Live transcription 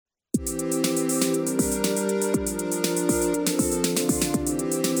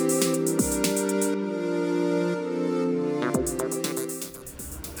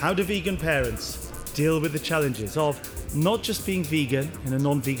How do vegan parents deal with the challenges of not just being vegan in a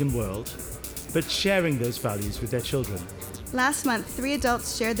non-vegan world, but sharing those values with their children? Last month, 3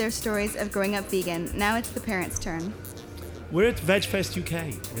 adults shared their stories of growing up vegan. Now it's the parents' turn. We're at Vegfest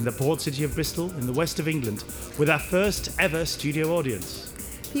UK in the port city of Bristol in the west of England with our first ever studio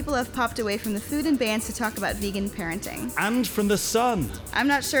audience. People have popped away from the food and bands to talk about vegan parenting. And from the sun. I'm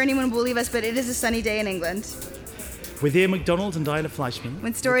not sure anyone will believe us, but it is a sunny day in England. With Ian MacDonald and Diana Fleischman.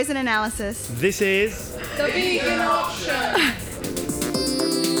 With stories and analysis. This is... The Vegan Option!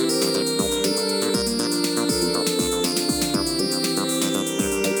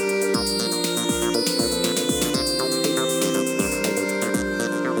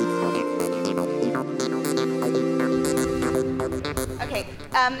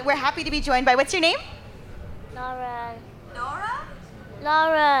 We're happy to be joined by, what's your name? Lauren. Laura?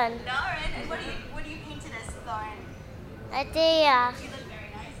 Lauren. Lauren, and what do you painted as, Lauren? Adia. You look very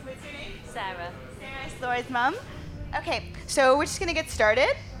nice. What's your name? Sarah. Sarah is Laura's mom. Okay, so we're just gonna get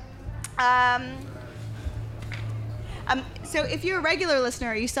started. So if you're a regular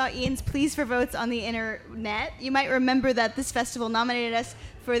listener, you saw Ian's pleas for votes on the internet, you might remember that this festival nominated us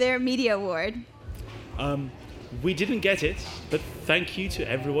for their media award. We didn't get it, but thank you to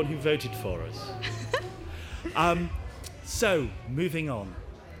everyone who voted for us. So, moving on.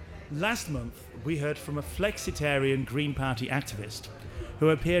 Last month, we heard from a flexitarian Green Party activist who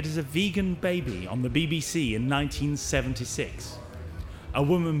appeared as a vegan baby on the BBC in 1976. A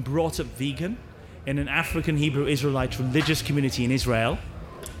woman brought up vegan in an African Hebrew Israelite religious community in Israel.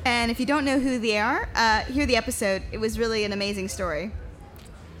 And if you don't know who they are, hear the episode. It was really an amazing story.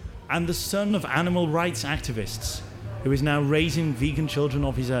 And the son of animal rights activists, who is now raising vegan children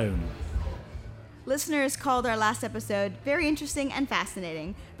of his own. Listeners called our last episode very interesting and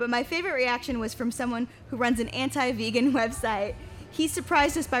fascinating, but my favorite reaction was from someone who runs an anti-vegan website. He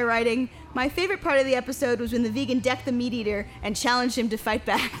surprised us by writing, "My favorite part of the episode was when the vegan decked the meat eater and challenged him to fight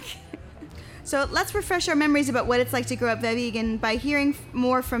back." So let's refresh our memories about what it's like to grow up vegan by hearing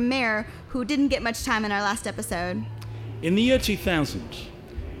more from Mair, who didn't get much time in our last episode. In the year 2000,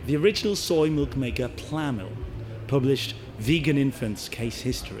 the original soy milk maker Plamil published Vegan Infants Case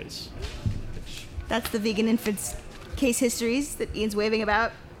Histories. That's the Vegan Infants Case Histories that Ian's waving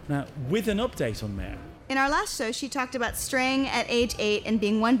about. Now, with an update on Mair. In our last show, she talked about straying at age 8 and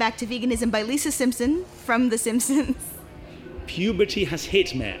being won back to veganism by Lisa Simpson from The Simpsons. Puberty has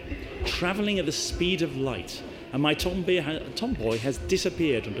hit Mair, travelling at the speed of light, and my tomboy has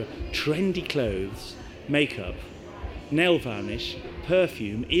disappeared under trendy clothes, makeup, nail varnish,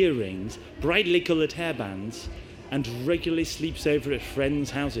 perfume, earrings, brightly coloured hairbands, and regularly sleeps over at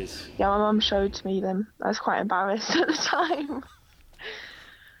friends' houses. Yeah, my mum showed me them. I was quite embarrassed at the time.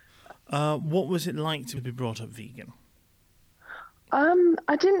 What was it like to be brought up vegan?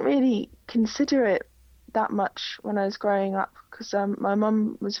 I didn't really consider it that much when I was growing up because my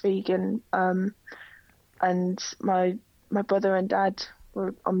mum was vegan and my brother and dad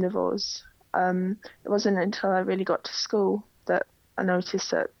were omnivores. It wasn't until I really got to school that I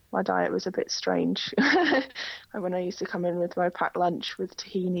noticed that my diet was a bit strange. When I used to come in with my packed lunch with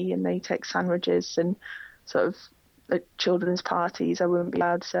tahini and they take sandwiches and sort of at children's parties I wouldn't be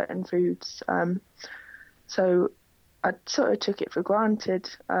allowed certain foods. So I sort of took it for granted.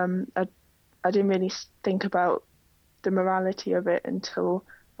 I didn't really think about the morality of it until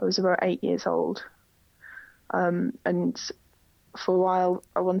I was about 8 years old. And for a while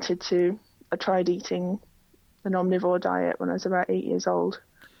I tried eating an omnivore diet when I was about 8 years old.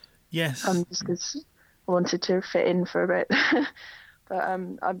 Yes. Just because I wanted to fit in for a bit. But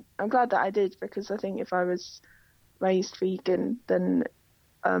I'm glad that I did, because I think if I was raised vegan, then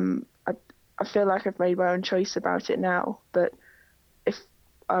I feel like I've made my own choice about it now. But if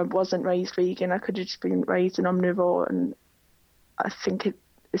I wasn't raised vegan, I could have just been raised an omnivore, and I think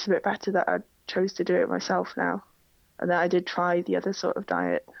it's a bit better that I chose to do it myself now, and that I did try the other sort of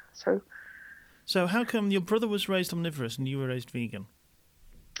diet. So how come your brother was raised omnivorous and you were raised vegan?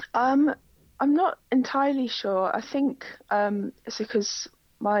 I'm not entirely sure. I think it's because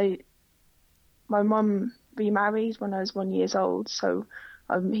my mum remarried when I was 1 year old, so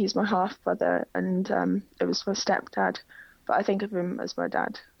he's my half brother, and it was my stepdad, but I think of him as my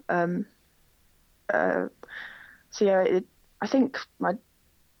dad. So yeah, I think my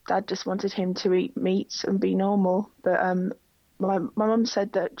dad just wanted him to eat meat and be normal, but my mum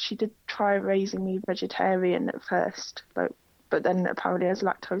said that she did try raising me vegetarian at first, but then apparently I was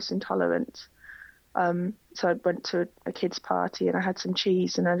lactose intolerant. So I went to a kid's party and I had some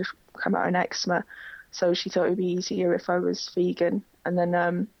cheese and I just came out an eczema. So she thought it would be easier if I was vegan. And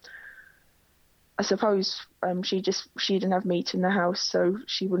then I I suppose she didn't have meat in the house, so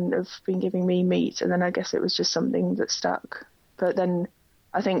she wouldn't have been giving me meat. And then I guess it was just something that stuck. But then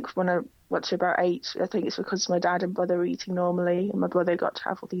I think when I got to about 8, I think it's because my dad and brother were eating normally, and my brother got to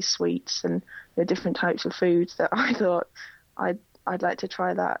have all these sweets and different types of food that I thought I'd like to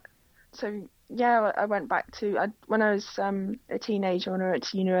try that. So yeah, I went back to when I was a teenager, when I went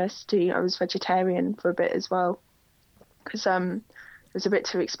to university, I was vegetarian for a bit as well, because it was a bit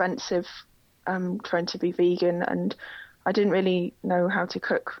too expensive trying to be vegan, and I didn't really know how to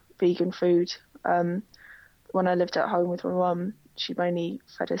cook vegan food. When I lived at home with my mum, she mainly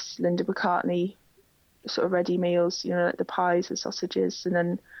fed us Linda McCartney sort of ready meals, like the pies, the sausages, and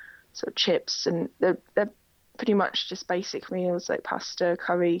then sort of chips, and they're pretty much just basic meals like pasta,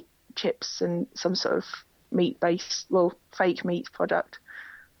 curry, chips, and some sort of fake meat product.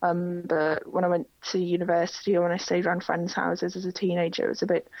 But when I went to university, or when I stayed around friends' houses as a teenager, it was a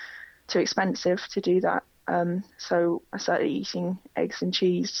bit too expensive to do that. So I started eating eggs and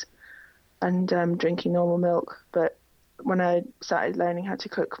cheese and drinking normal milk. But when I started learning how to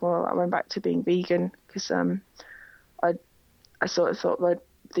cook more, I went back to being vegan, because I sort of thought that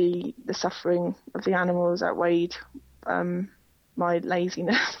the suffering of the animals outweighed my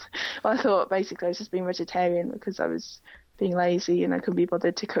laziness. I thought basically I was just being vegetarian because I was being lazy and I couldn't be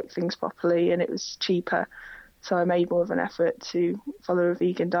bothered to cook things properly, and it was cheaper. So I made more of an effort to follow a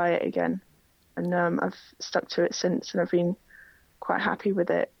vegan diet again, and I've stuck to it since, and I've been quite happy with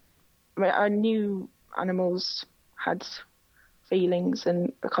it. I knew animals had feelings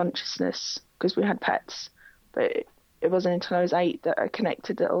and a consciousness because we had pets, but it wasn't until I was 8 that I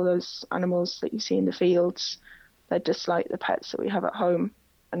connected that all those animals that you see in the fields, they're just like the pets that we have at home,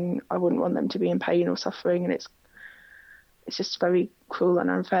 and I wouldn't want them to be in pain or suffering, and it's just very cruel and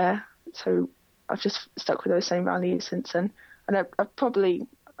unfair. So I've just stuck with those same values since then. And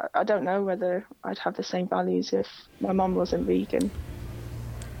I don't know whether I'd have the same values if my mum wasn't vegan.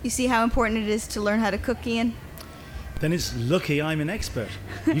 You see how important it is to learn how to cook, Ian? Then it's lucky I'm an expert.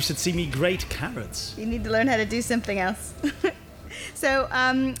 You should see me grate carrots. You need to learn how to do something else. So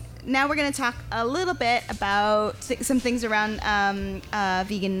now we're going to talk a little bit about some things around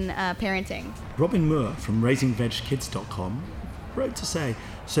vegan parenting. Robin Moore from RaisingVegKids.com wrote to say,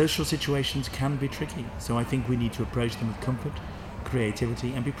 social situations can be tricky, so I think we need to approach them with comfort,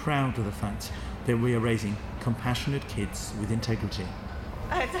 creativity, and be proud of the fact that we are raising compassionate kids with integrity.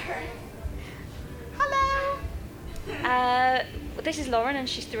 It's her. This is Lauren, and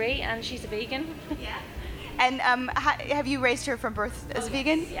she's 3, and she's a vegan. Yeah. And have you raised her from birth as a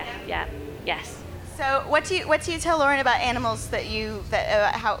vegan? Yes. So what do you tell Lauren about animals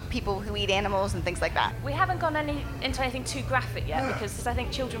how people who eat animals and things like that? We haven't gone into anything too graphic yet, because I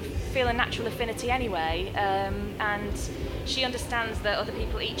think children feel a natural affinity anyway, and she understands that other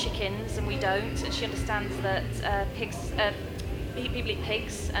people eat chickens and we don't, and she understands that people eat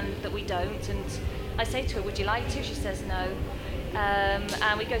pigs and that we don't, and I say to her, would you like to? She says no.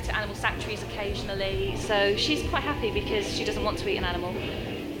 And we go to animal sanctuaries occasionally, so she's quite happy because she doesn't want to eat an animal.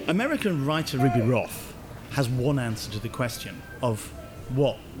 American writer Ruby Roth has one answer to the question of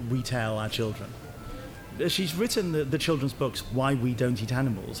what we tell our children. She's written the children's books Why We Don't Eat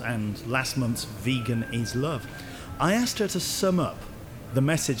Animals and last month's Vegan is Love. I asked her to sum up the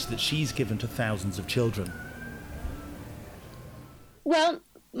message that she's given to thousands of children. Well,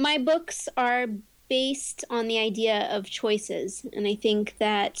 my books are based on the idea of choices, and I think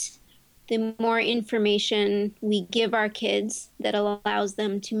that the more information we give our kids that allows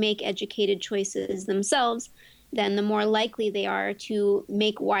them to make educated choices themselves, then the more likely they are to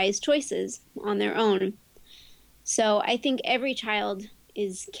make wise choices on their own. So I think every child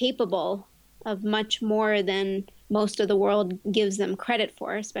is capable of much more than most of the world gives them credit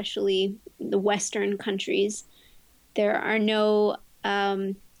for, especially the Western countries. There are no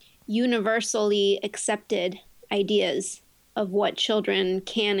universally accepted ideas of what children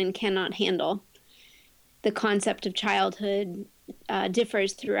can and cannot handle. The concept of childhood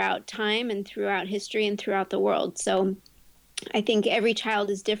differs throughout time and throughout history and throughout the world. So I think every child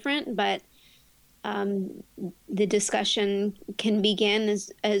is different, but the discussion can begin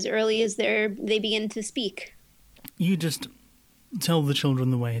as early as they begin to speak. You just tell the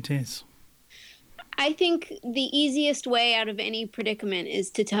children the way it is. I think the easiest way out of any predicament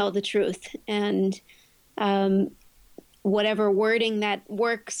is to tell the truth, and whatever wording that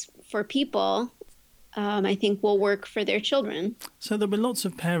works for people, I think will work for their children. So there'll be lots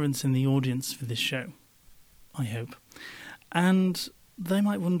of parents in the audience for this show, I hope. And they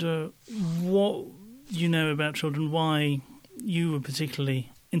might wonder what you know about children, why you were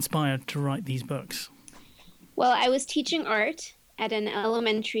particularly inspired to write these books. Well, I was teaching art at an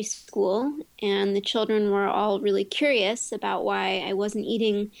elementary school, and the children were all really curious about why I wasn't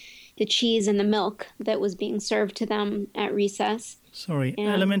eating the cheese and the milk that was being served to them at recess. Sorry,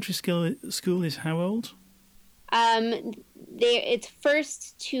 elementary school is how old? It's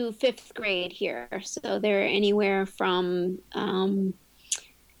 1st to 5th grade here, so they're anywhere from,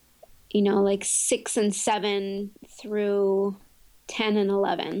 like 6 and 7 through 10 and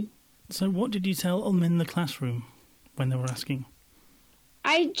 11. So what did you tell them in the classroom when they were asking?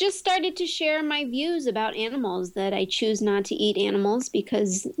 I just started to share my views about animals, that I choose not to eat animals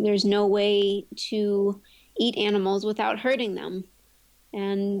because there's no way to eat animals without hurting them.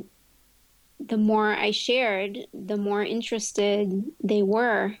 And the more I shared, the more interested they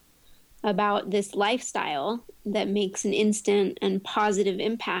were about this lifestyle that makes an instant and positive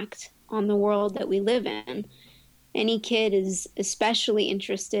impact on the world that we live in. Any kid is especially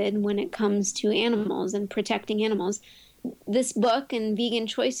interested when it comes to animals and protecting animals. This book and Vegan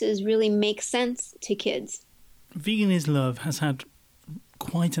Choices really make sense to kids. Vegan is Love has had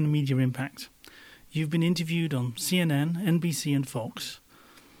quite an immediate impact. You've been interviewed on CNN, NBC and Fox.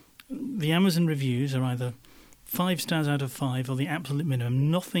 The Amazon reviews are either 5 stars out of 5 or the absolute minimum,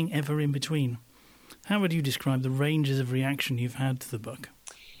 nothing ever in between. How would you describe the ranges of reaction you've had to the book?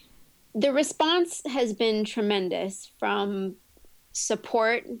 The response has been tremendous, from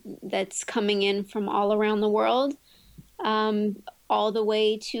support that's coming in from all around the world, all the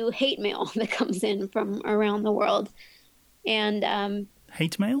way to hate mail that comes in from around the world. And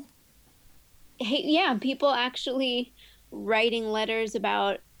hate mail? Yeah, people actually writing letters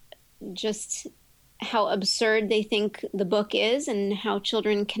about just how absurd they think the book is and how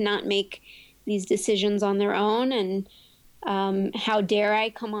children cannot make these decisions on their own, and how dare I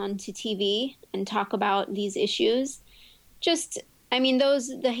come on to TV and talk about these issues.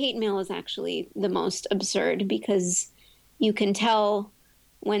 The hate mail is actually the most absurd, because you can tell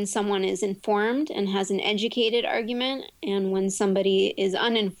when someone is informed and has an educated argument and when somebody is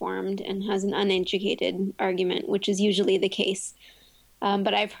uninformed and has an uneducated argument, which is usually the case.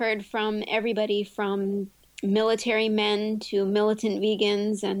 But I've heard from everybody from military men to militant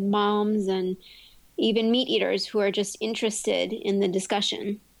vegans and moms and even meat eaters who are just interested in the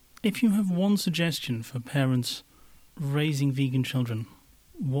discussion. If you have one suggestion for parents raising vegan children,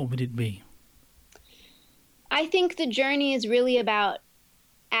 what would it be? I think the journey is really about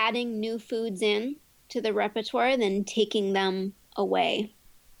adding new foods in to the repertoire than taking them away.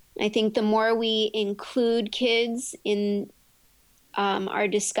 I think the more we include kids in our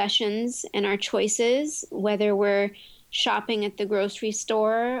discussions and our choices, whether we're shopping at the grocery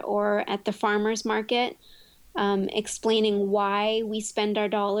store or at the farmer's market, explaining why we spend our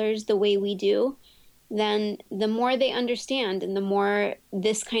dollars the way we do, then the more they understand and the more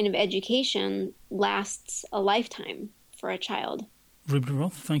this kind of education lasts a lifetime for a child. Ruby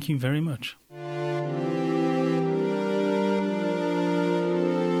Roth, thank you very much.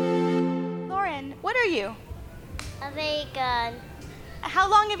 Lauren, what are you? A vegan. How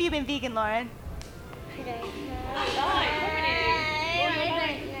long have you been vegan, Lauren? I don't know.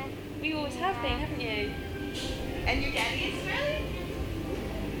 You always have been, haven't you? And your daddy is really?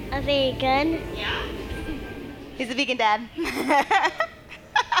 A vegan. Yeah. He's a vegan dad.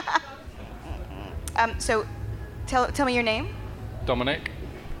 So, tell me your name. Dominic.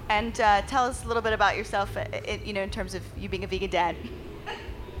 And tell us a little bit about yourself, in terms of you being a vegan dad.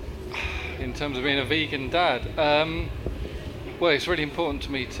 In terms of being a vegan dad, well, it's really important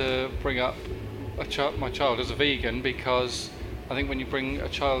to me to bring up my child as a vegan, because I think when you bring a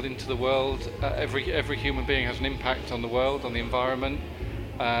child into the world, every human being has an impact on the world, on the environment,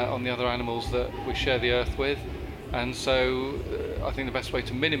 on the other animals that we share the earth with. And so I think the best way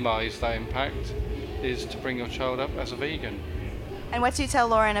to minimise that impact is to bring your child up as a vegan. And what do you tell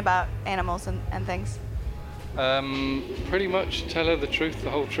Lauren about animals and things? Pretty much tell her the truth, the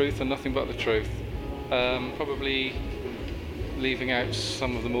whole truth, and nothing but the truth. Probably leaving out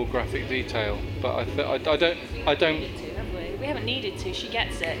some of the more graphic detail, but I don't. We haven't needed to. She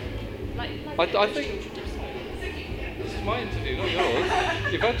gets it. I think this is my interview, not yours.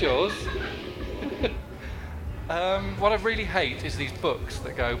 You've had yours. What I really hate is these books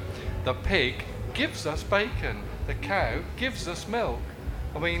that go, the pig gives us bacon, the cow gives us milk.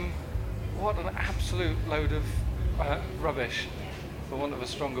 I mean, what an absolute load of rubbish, for want of a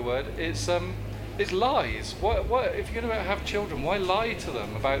stronger word. It's lies. What if you're going to have children, why lie to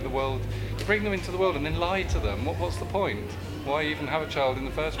them about the world? You bring them into the world and then lie to them. What's the point? Why even have a child in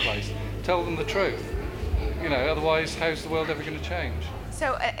the first place? Tell them the truth. Otherwise, how's the world ever going to change?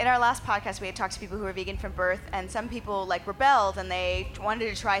 So in our last podcast, we had talked to people who were vegan from birth, and some people rebelled and they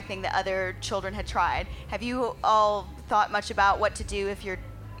wanted to try a thing that other children had tried. Have you all thought much about what to do if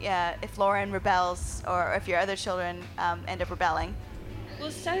Lauren rebels, or if your other children end up rebelling?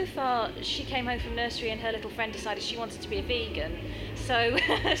 Well, so far, she came home from nursery and her little friend decided she wanted to be a vegan. So,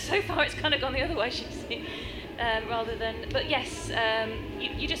 so far it's kind of gone the other way, rather than... But yes,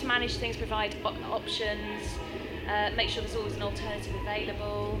 you just manage things, provide options, make sure there's always an alternative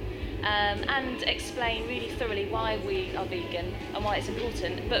available, and explain really thoroughly why we are vegan and why it's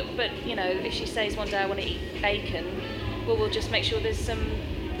important. But if she says one day I want to eat bacon, well, we'll just make sure there's some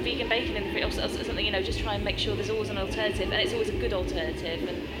vegan bacon in the fridge or something, just try and make sure there's always an alternative, and it's always a good alternative,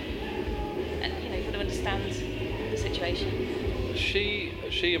 and you've got to understand the situation.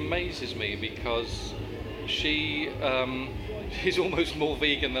 She amazes me because she's almost more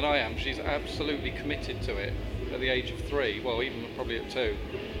vegan than I am. She's absolutely committed to it at the age of 3, well, even probably at 2.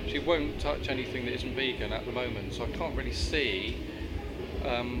 She won't touch anything that isn't vegan at the moment, so I can't really see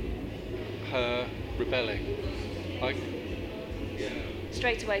her rebelling.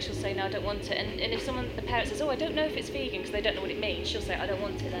 Straight away she'll say, no, I don't want it. And if the parent says, oh, I don't know if it's vegan, because they don't know what it means, she'll say, I don't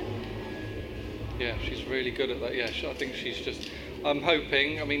want it then. Yeah, she's really good at that. Yeah, I think she's just... I'm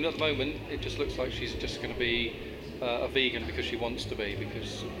hoping, at the moment, it just looks like she's just going to be a vegan because she wants to be,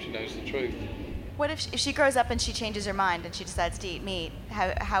 because she knows the truth. What if she grows up and she changes her mind and she decides to eat meat?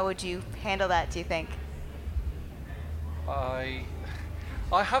 How would you handle that, do you think? I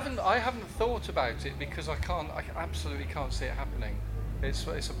haven't thought about it because I absolutely can't see it happening. It's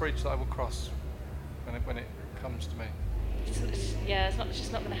a bridge that I will cross when it comes to me. It's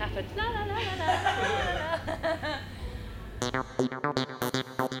just not going to happen. La, la, la, la, la.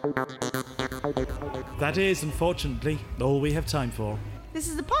 That is, unfortunately, all we have time for. This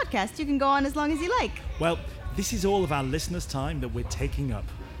is a podcast. You can go on as long as you like. Well, this is all of our listeners' time that we're taking up.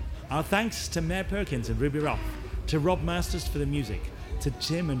 Our thanks to Mair Perkins and Ruby Roth, to Rob Masters for the music, to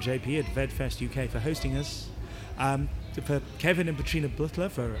Tim and JP at Vegfest UK for hosting us, for Kevin and Patrina Butler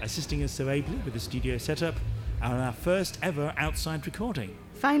for assisting us so ably with the studio setup, and our first ever outside recording.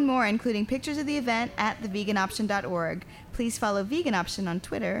 Find more, including pictures of the event, at theveganoption.org. Please follow Vegan Option on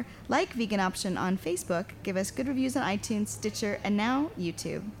Twitter, like Vegan Option on Facebook, give us good reviews on iTunes, Stitcher, and now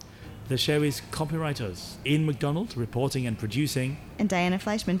YouTube. The show is copyright us. Ian McDonald reporting and producing. And Diana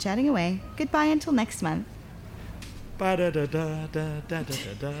Fleischman chatting away. Goodbye until next month.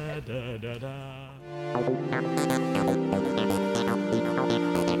 Ba-da-da-da-da-da-da-da-da-da-da.